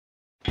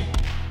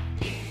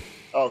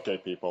Okay,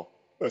 people,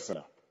 listen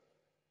up.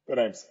 The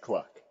name's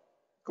Cluck.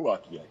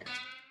 Cluck Yeager.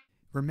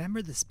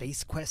 Remember the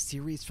Space Quest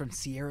series from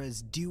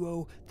Sierra's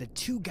duo, the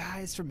two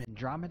guys from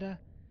Andromeda?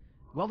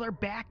 Well, they're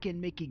back and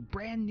making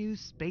brand new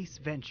Space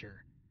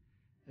Venture.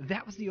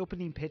 That was the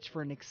opening pitch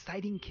for an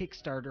exciting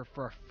Kickstarter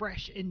for a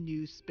fresh and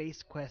new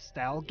Space Quest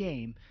style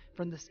game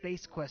from the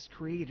Space Quest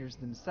creators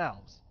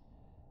themselves.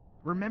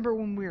 Remember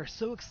when we were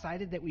so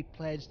excited that we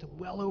pledged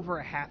well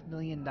over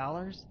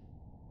 $500,000?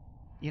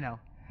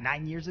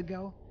 9 years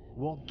ago?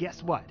 Well,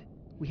 guess what?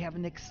 We have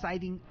an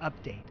exciting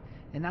update,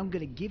 and I'm going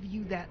to give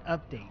you that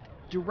update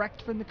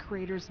direct from the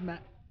creators'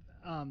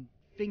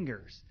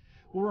 fingers.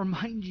 We'll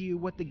remind you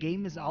what the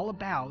game is all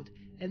about,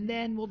 and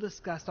then we'll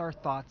discuss our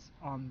thoughts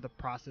on the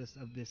process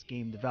of this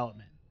game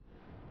development.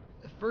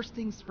 First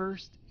things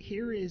first,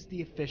 here is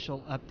the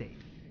official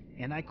update,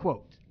 and I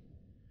quote,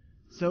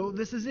 "So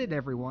this is it,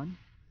 everyone.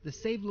 The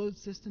save load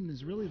system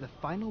is really the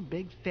final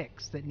big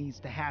fix that needs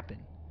to happen.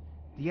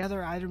 The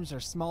other items are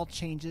small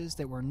changes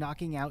that we're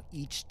knocking out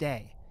each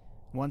day.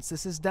 Once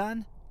this is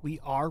done, we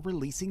are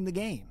releasing the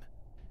game.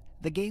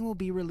 The game will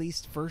be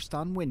released first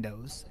on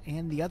Windows,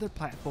 and the other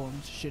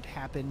platforms should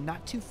happen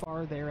not too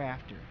far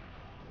thereafter.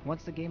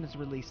 Once the game is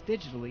released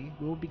digitally,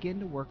 we will begin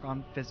to work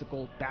on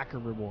physical backer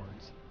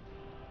rewards."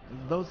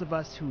 Those of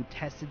us who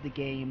tested the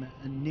game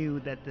knew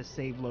that the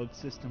save load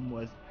system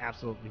was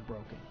absolutely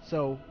broken.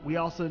 So we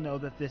also know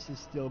that this is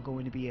still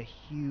going to be a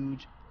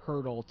huge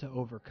hurdle to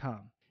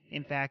overcome.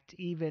 In fact,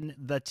 even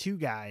the two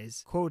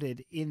guys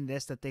quoted in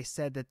this that they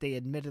said that they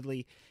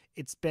admittedly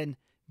it's been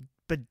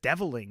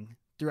bedeviling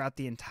throughout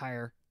the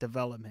entire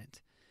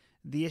development.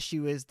 The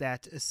issue is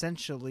that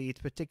essentially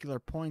at particular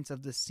points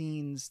of the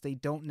scenes they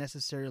don't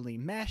necessarily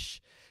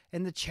mesh,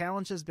 and the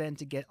challenge has been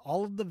to get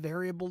all of the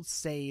variables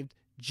saved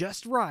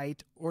just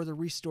right or the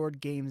restored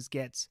games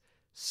gets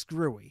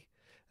screwy.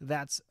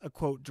 That's a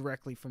quote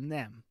directly from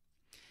them.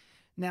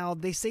 Now,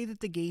 they say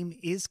that the game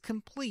is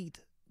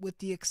complete with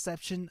the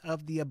exception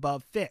of the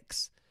above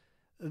fix.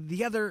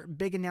 The other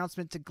big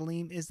announcement to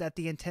Gleam is that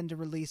they intend to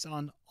release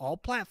on all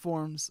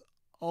platforms,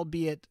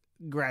 albeit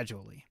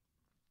gradually.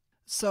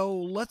 So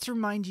let's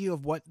remind you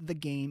of what the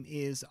game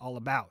is all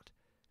about.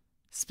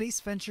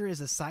 Space Venture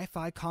is a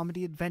sci-fi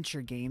comedy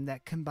adventure game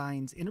that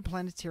combines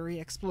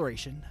interplanetary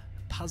exploration,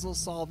 puzzle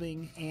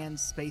solving, and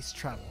space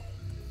travel.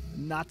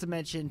 Not to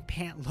mention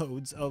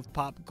pantloads of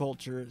pop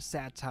culture,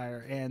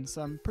 satire, and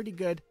some pretty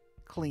good,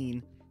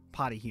 clean,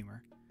 potty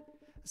humor.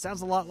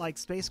 Sounds a lot like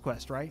Space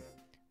Quest, right?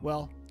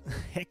 Well,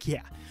 heck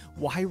yeah.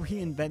 Why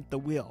reinvent the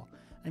wheel?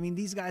 I mean,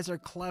 these guys are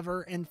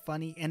clever and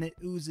funny, and it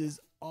oozes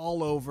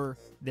all over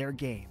their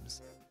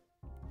games.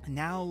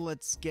 Now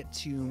let's get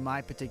to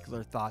my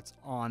particular thoughts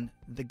on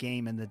the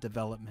game and the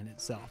development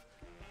itself.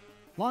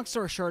 Long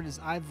story short is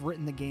I've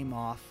written the game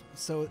off,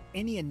 so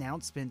any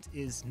announcement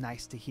is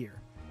nice to hear.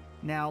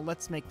 Now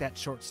let's make that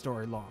short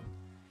story long.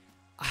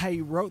 I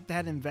wrote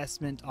that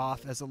investment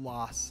off as a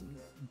loss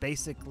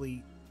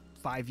basically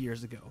 5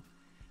 years ago.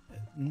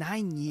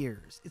 9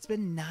 years. It's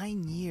been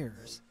 9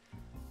 years.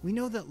 We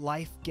know that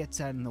life gets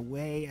in the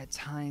way at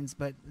times,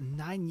 but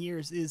 9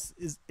 years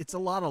it's a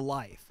lot of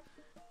life.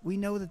 We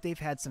know that they've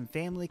had some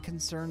family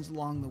concerns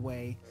along the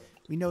way.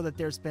 We know that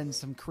there's been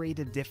some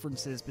creative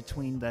differences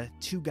between the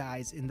two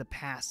guys in the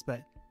past,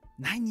 but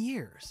 9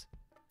 years.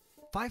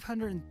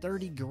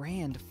 530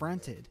 grand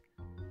fronted.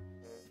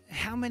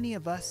 How many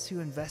of us who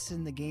invested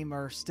in the game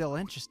are still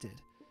interested?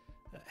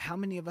 How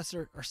many of us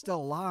are still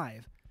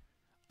alive?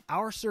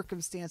 Our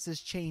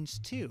circumstances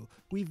changed too.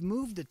 We've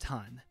moved a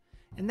ton.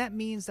 And that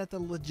means that the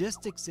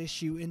logistics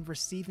issue in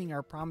receiving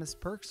our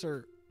promised perks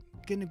are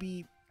going to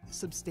be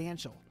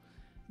substantial.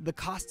 The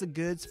cost of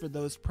goods for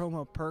those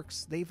promo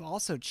perks, they've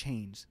also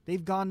changed.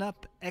 They've gone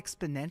up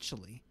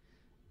exponentially.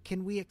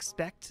 Can we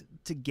expect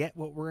to get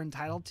what we're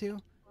entitled to?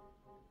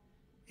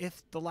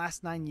 If the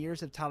last 9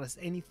 years have taught us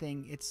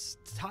anything, it's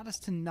taught us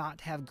to not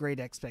have great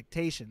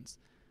expectations.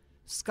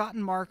 Scott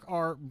and Mark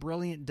are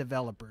brilliant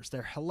developers.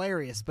 They're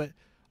hilarious, but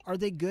are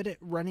they good at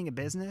running a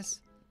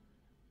business?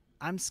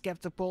 I'm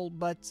skeptical,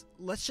 but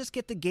let's just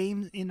get the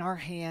game in our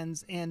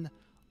hands and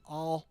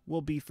all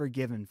will be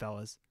forgiven,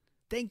 fellas.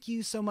 Thank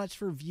you so much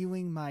for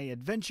viewing my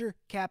adventure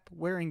cap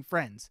wearing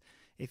friends.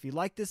 If you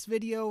like this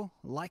video,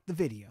 like the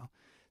video.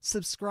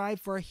 Subscribe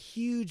for a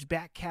huge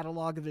back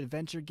catalog of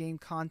adventure game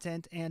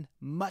content and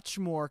much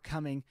more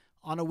coming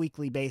on a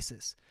weekly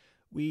basis.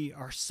 We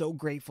are so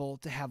grateful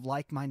to have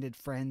like-minded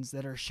friends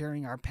that are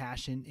sharing our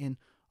passion in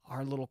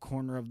our little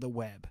corner of the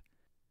web.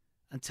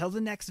 Until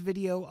the next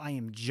video, I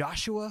am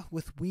Joshua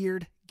with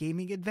Weird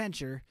Gaming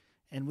Adventure,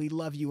 and we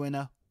love you in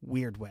a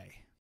weird way.